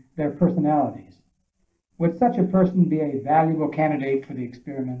stabilizing their personalities. Would such a person be a valuable candidate for the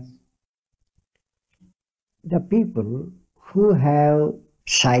experiments? The people who have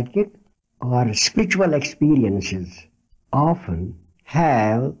psychic or spiritual experiences often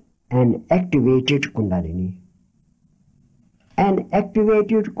have an activated Kundalini. An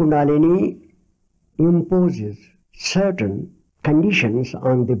activated Kundalini imposes certain conditions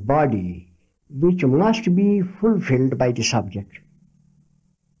on the body which must be fulfilled by the subject.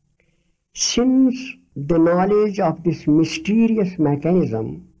 Since the knowledge of this mysterious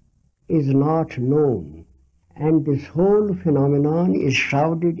mechanism is not known, and this whole phenomenon is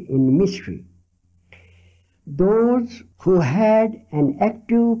shrouded in mystery, those who had an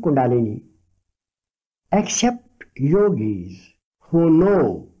active Kundalini, except yogis who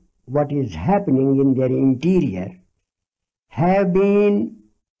know what is happening in their interior, have been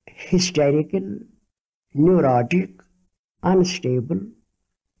hysterical, neurotic, unstable,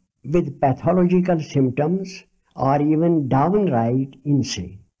 with pathological symptoms, or even downright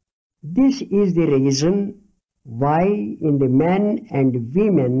insane. This is the reason why in the men and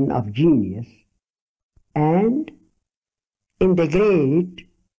women of genius and in the great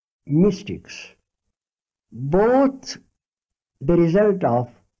mystics, both the result of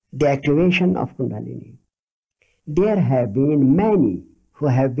the activation of Kundalini, there have been many who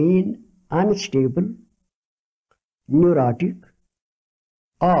have been unstable, neurotic,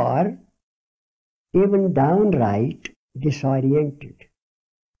 or even downright disoriented.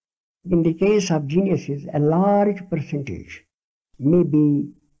 In the case of geniuses, a large percentage,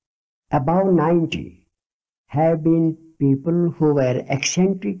 maybe above 90, have been people who were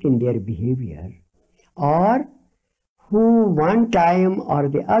eccentric in their behavior, or who one time or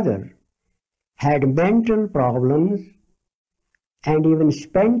the other had mental problems and even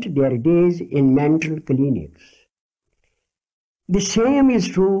spent their days in mental clinics. The same is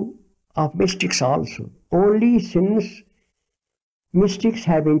true of mystics also, only since mystics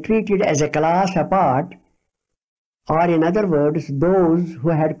have been treated as a class apart, or in other words, those who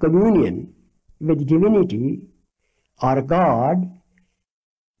had communion with divinity or God,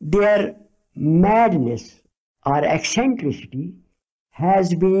 their madness or eccentricity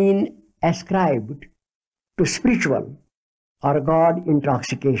has been ascribed to spiritual or God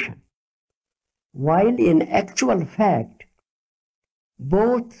intoxication, while in actual fact,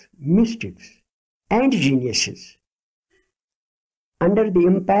 both mystics and geniuses, under the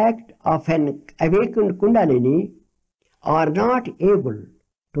impact of an awakened Kundalini, are not able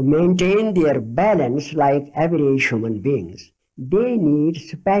to maintain their balance like average human beings. They need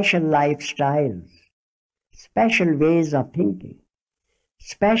special lifestyles, special ways of thinking,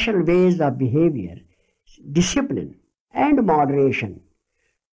 special ways of behavior, discipline and moderation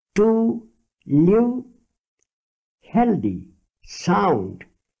to live healthy, sound,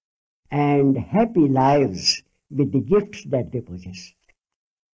 and happy lives with the gifts that they possess.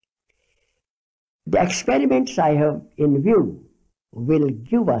 The experiments I have in view will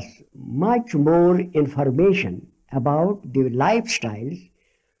give us much more information about the lifestyles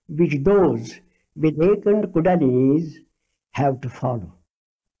which those with awakened Kundalinis have to follow.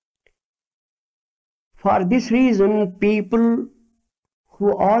 For this reason, people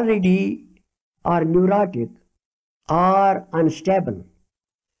who already are neurotic or unstable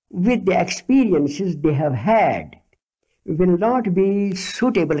with the experiences they have had will not be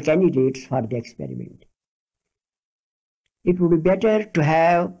suitable candidates for the experiment. It would be better to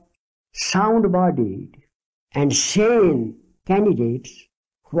have sound-bodied and sane candidates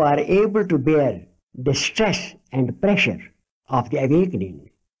who are able to bear the stress and pressure of the awakening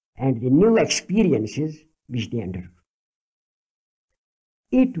and the new experiences which they undergo.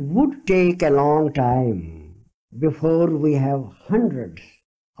 It would take a long time before we have hundreds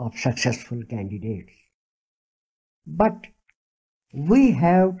of successful candidates. But we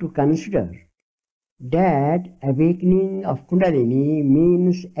have to consider that awakening of Kundalini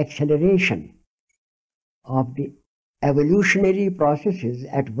means acceleration of the evolutionary processes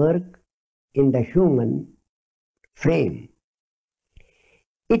at work in the human frame.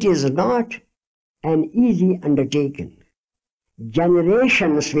 It is not an easy undertaking.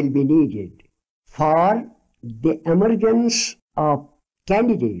 Generations will be needed for the emergence of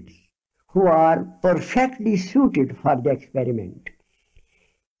candidates who are perfectly suited for the experiment.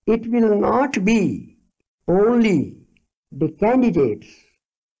 It will not be only the candidates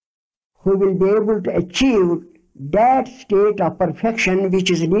who will be able to achieve that state of perfection which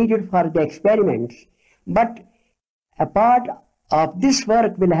is needed for the experiments, but a part of this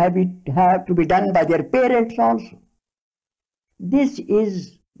work will have to be done by their parents also. This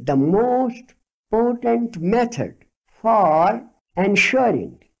is the most potent method for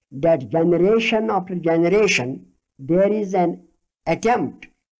ensuring that generation after generation there is an attempt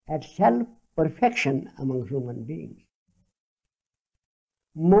at self-perfection among human beings.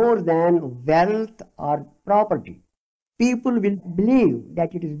 More than wealth or property, people will believe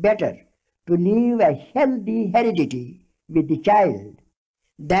that it is better to leave a healthy heredity with the child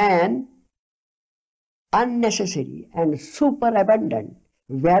than unnecessary and superabundant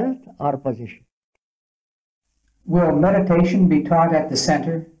wealth or possession. Will meditation be taught at the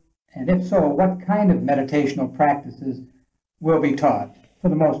center? And if so, what kind of meditational practices will be taught for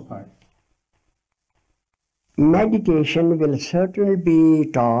the most part? Meditation will certainly be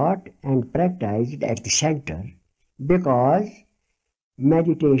taught and practiced at the center because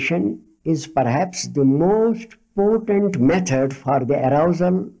meditation is perhaps the most potent method for the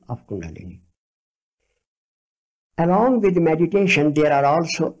arousal of Kundalini. Along with meditation, there are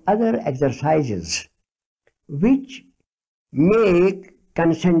also other exercises which make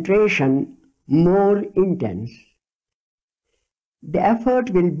concentration more intense. The effort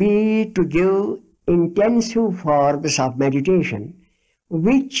will be to give intensive forms of meditation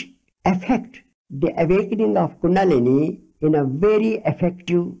which affect the awakening of Kundalini in a very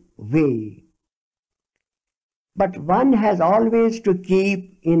effective way. But one has always to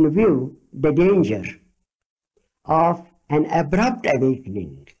keep in view the danger of an abrupt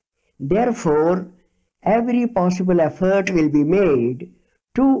awakening. Therefore, every possible effort will be made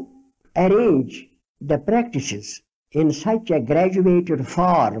to arrange the practices in such a graduated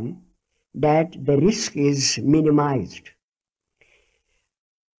form that the risk is minimized.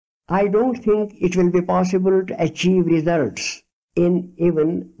 I don't think it will be possible to achieve results in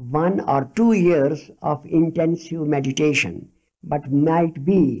even 1 or 2 years of intensive meditation, but might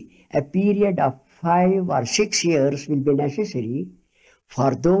be a period of 5 or 6 years will be necessary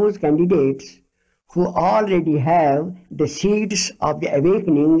for those candidates who already have the seeds of the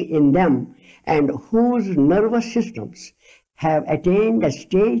awakening in them and whose nervous systems have attained a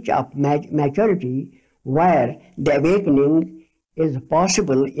stage of maturity where the awakening is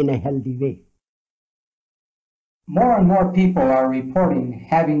possible in a healthy way. More and more people are reporting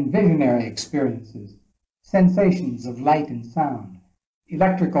having visionary experiences, sensations of light and sound,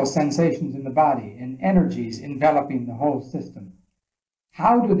 electrical sensations in the body, and energies enveloping the whole system.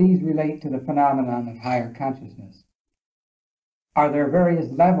 How do these relate to the phenomenon of higher consciousness? Are there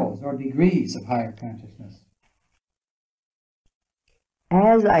various levels or degrees of higher consciousness?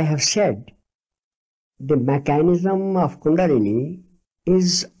 As I have said, the mechanism of Kundalini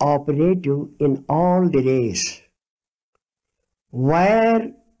is operative in all the rays.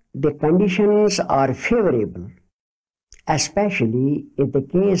 Where the conditions are favorable, especially in the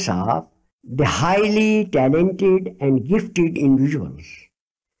case of the highly talented and gifted individuals,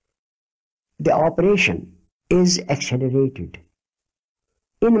 the operation is accelerated.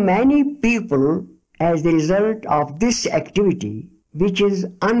 In many people, as the result of this activity, which is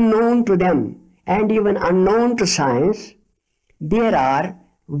unknown to them and even unknown to science, there are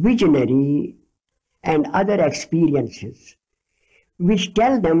visionary and other experiences which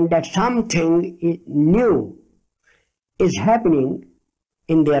tell them that something new is happening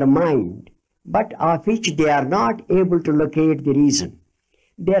in their mind, but of which they are not able to locate the reason.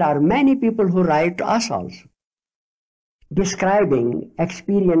 There are many people who write to us also, describing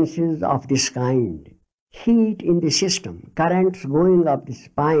experiences of this kind. Heat in the system, currents going up the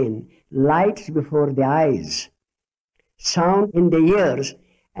spine, lights before the eyes, sound in the ears,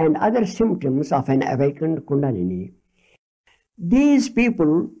 and other symptoms of an awakened Kundalini. These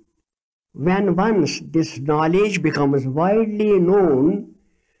people, when once this knowledge becomes widely known,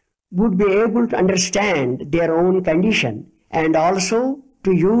 would be able to understand their own condition and also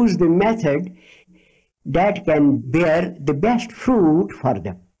to use the method that can bear the best fruit for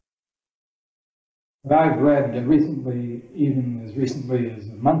them. I've read recently, even as recently as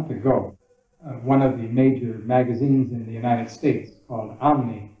a month ago, one of the major magazines in the United States called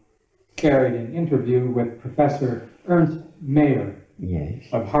Omni carried an interview with Professor Ernst Mayr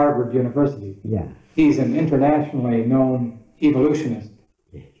of Harvard University. He's an internationally known evolutionist.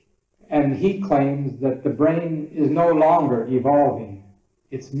 And he claims that the brain is no longer evolving,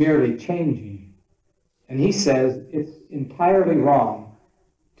 it's merely changing. And he says it's entirely wrong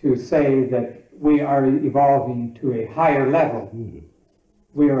to say that we are evolving to a higher level.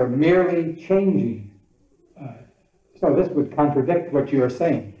 We are merely changing. So this would contradict what you are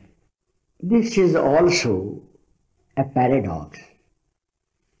saying. This is also a paradox.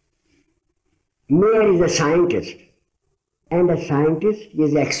 Mayer is a scientist, and a scientist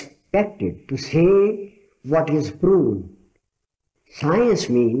is expected to say what is proven. Science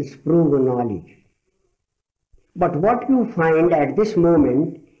means proven knowledge. But what you find at this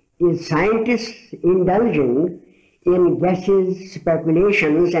moment is scientists indulging in guesses,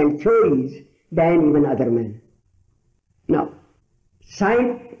 speculations, and theories than even other men. Now,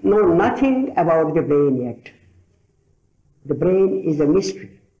 science know nothing about the brain yet. The brain is a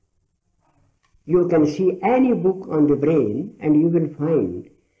mystery. You can see any book on the brain and you will find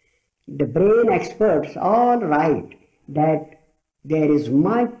the brain experts all write that there is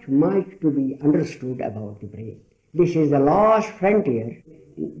much to be understood about the brain. This is the last frontier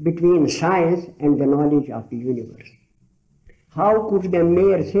between science and the knowledge of the universe. How could the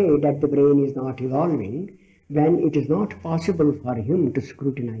mayor say that the brain is not evolving when it is not possible for him to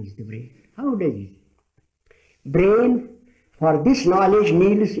scrutinize the brain? How does he? Brain, for this knowledge,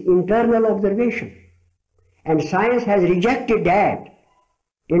 needs internal observation. And science has rejected that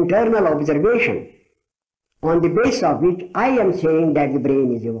internal observation, on the basis of which I am saying that the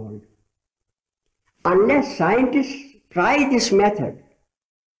brain is evolved. Unless scientists try this method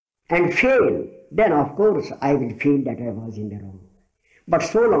and fail, then of course I will feel that I was in the wrong. But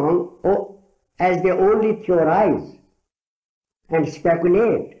so long as they only theorize and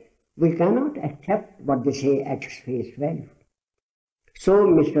speculate, we cannot accept what they say at face value. So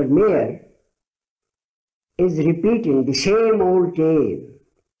Mr. Mayer is repeating the same old tale.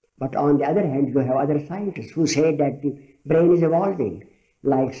 But on the other hand, you have other scientists who say that the brain is evolving,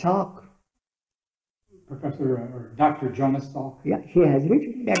 like Salk. Professor or Dr. Jonas Salk. Yeah, he has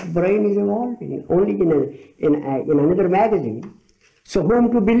written that brain is evolving, only in another magazine. So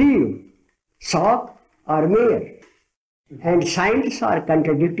whom to believe, Salk or Mayer? And scientists are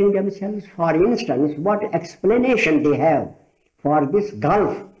contradicting themselves. For instance, what explanation they have for this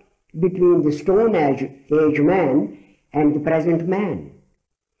gulf between the Stone Age man and the present man?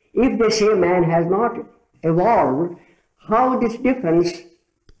 If they say man has not evolved, how this difference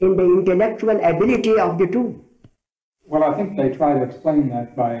in the intellectual ability of the two? Well, I think they try to explain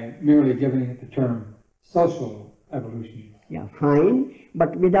that by merely giving it the term social evolution. Yeah, fine,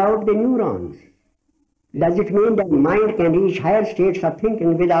 but without the neurons. Does it mean that mind can reach higher states of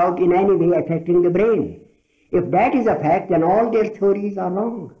thinking without in any way affecting the brain? If that is a fact, then all their theories are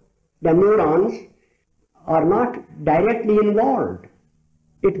wrong. The neurons are not directly involved.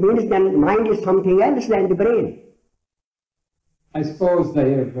 It means then mind is something else than the brain. I suppose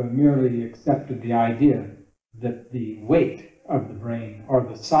they have merely accepted the idea that the weight of the brain or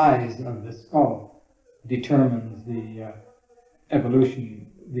the size of the skull determines the evolutionary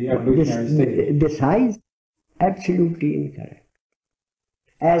stage. The size? Absolutely incorrect.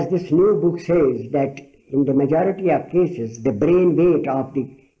 As this new book says that in the majority of cases, the brain weight of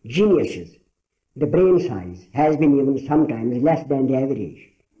the geniuses, the brain size, has been even sometimes less than the average.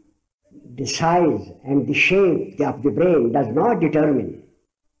 The size and the shape of the brain does not determine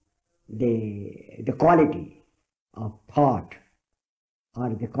the quality of thought or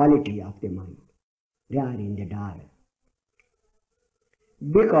the quality of the mind. They are in the dark.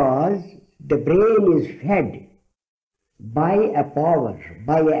 Because the brain is fed by a power,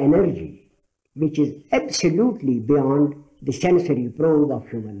 by an energy, which is absolutely beyond the sensory probe of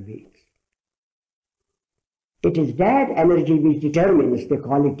human beings. It is that energy which determines the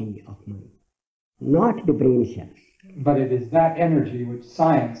quality of mind, not the brain cells. But it is that energy which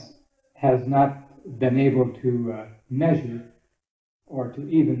science has not been able to measure or to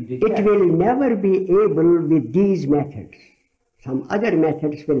even detect. It will never be able with these methods. Some other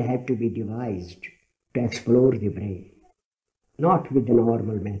methods will have to be devised to explore the brain, not with the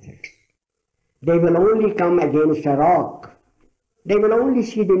normal methods. They will only come against a rock. They will only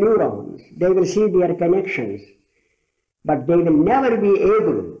see the neurons. They will see their connections. But they will never be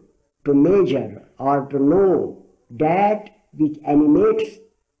able to measure or to know that which animates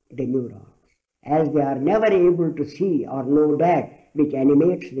the neurons, as they are never able to see or know that which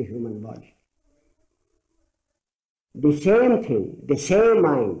animates the human body. The same thing, the same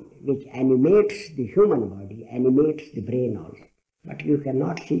mind which animates the human body animates the brain also. But you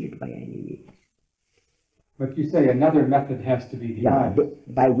cannot see it by any means. But you say another method has to be devised. Yeah,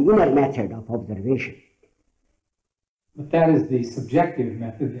 by the inner method of observation. But that is the subjective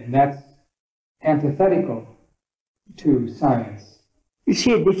method, and that's antithetical to science. You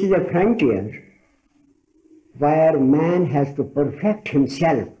see, this is a frontier where man has to perfect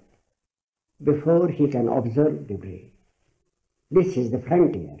himself before he can observe the brain. This is the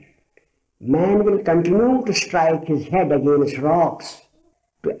frontier. Man will continue to strike his head against rocks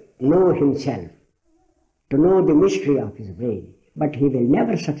to know himself, to know the mystery of his brain. But he will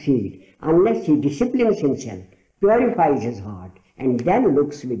never succeed unless he disciplines himself, purifies his heart, and then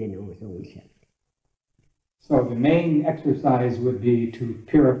looks within his own self. So the main exercise would be to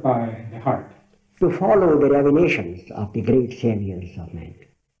purify the heart. To follow the revelations of the great saviors of man.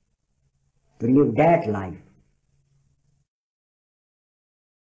 To live that life